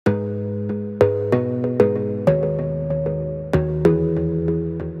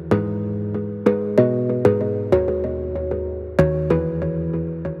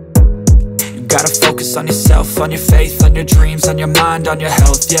focus on yourself, on your faith, on your dreams, on your mind, on your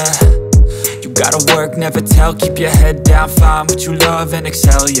health, yeah. You gotta work, never tell, keep your head down, find what you love and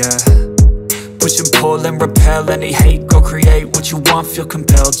excel, yeah. Push and pull and repel any hate, go create what you want, feel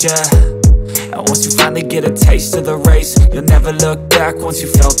compelled, yeah. And once you finally get a taste of the race, you'll never look back once you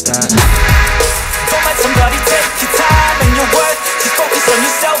felt that. Don't let somebody take your time and your worth, just focus on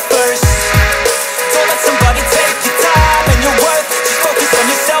yourself first. Don't let somebody take your time and your worth, just focus on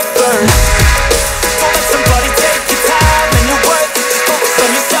yourself first. Don't let somebody take your time and your worth, just focus on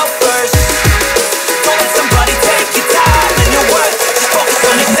yourself first. Don't let somebody take your time and your worth, just focus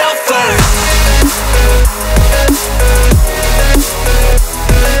on yourself first.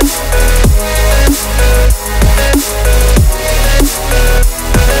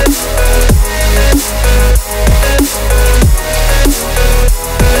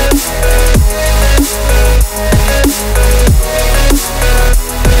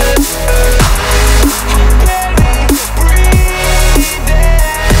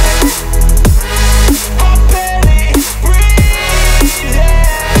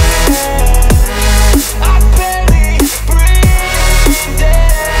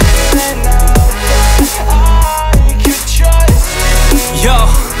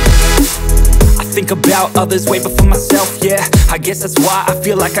 About others way before myself, yeah. I guess that's why I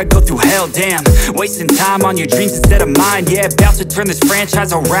feel like I go through hell, damn. Wasting time on your dreams instead of mine, yeah. About to turn this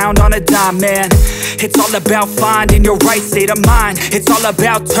franchise around on a dime, man. It's all about finding your right state of mind. It's all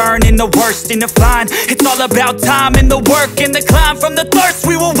about turning the worst into fine. It's all about time and the work and the climb. From the thirst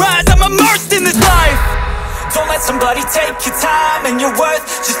we will rise, I'm immersed in this life. Don't let somebody take your time and your worth,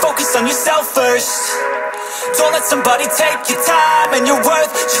 just focus on yourself first. Don't let somebody take your time and your worth,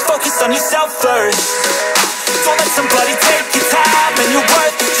 just focus on yourself first. Don't let somebody take your time and your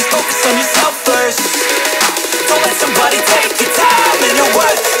worth, just focus on yourself first. Don't let somebody take your time and your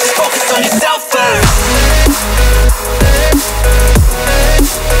worth, just focus on yourself first.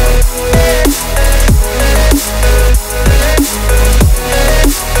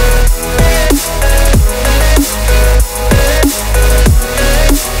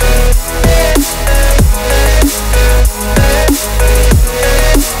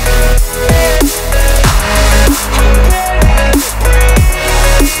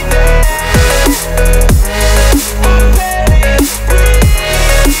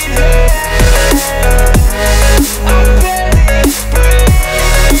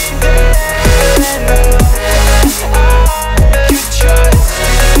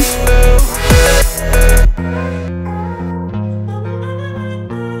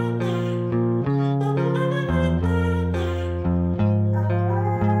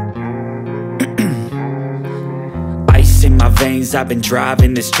 I've been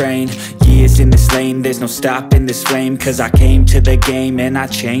driving this train, years in this lane, there's no stopping this flame. Cause I came to the game and I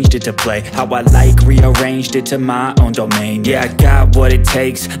changed it to play how I like, rearranged it to my own domain. Yeah, I got what it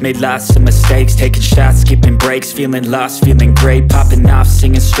takes, made lots of mistakes, taking shots, skipping breaks, feeling lost, feeling great, popping off,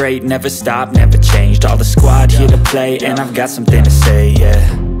 singing straight, never stopped, never changed. All the squad here to play and I've got something to say, yeah.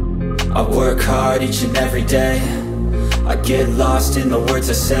 I work hard each and every day, I get lost in the words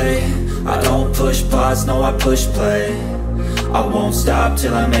I say. I don't push pause, no I push play. I won't stop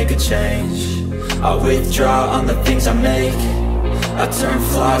till I make a change. I withdraw on the things I make. I turn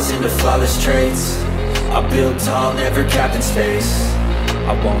flaws into flawless traits. I build tall, never capped in space.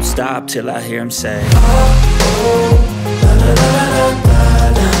 I won't stop till I hear him say, oh, oh, la, la, la, la, la,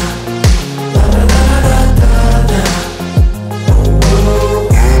 la, la, la, la, la, la, la.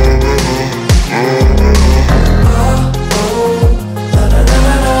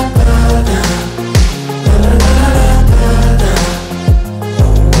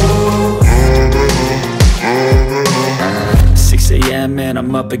 And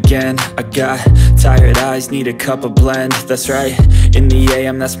I'm up again. I got tired eyes, need a cup of blend. That's right, in the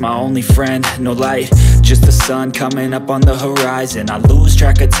AM, that's my only friend. No light, just the sun coming up on the horizon. I lose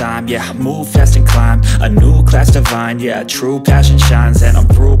track of time, yeah, I move fast and climb a new class divine, yeah, true passion shines. And I'm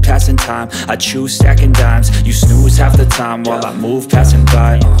through passing time, I choose stacking dimes. You snooze half the time while I move passing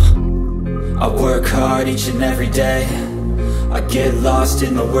by. I work hard each and every day, I get lost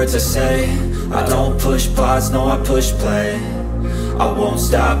in the words I say. I don't push pause, no I push play. I won't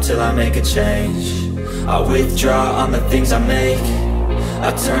stop till I make a change. I withdraw on the things I make.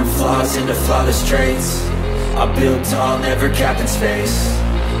 I turn flaws into flawless traits. I build tall, never capped in space.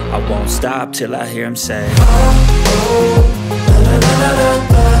 I won't stop till I hear him say, oh, oh, la, la, la,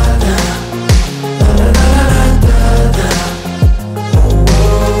 la, la.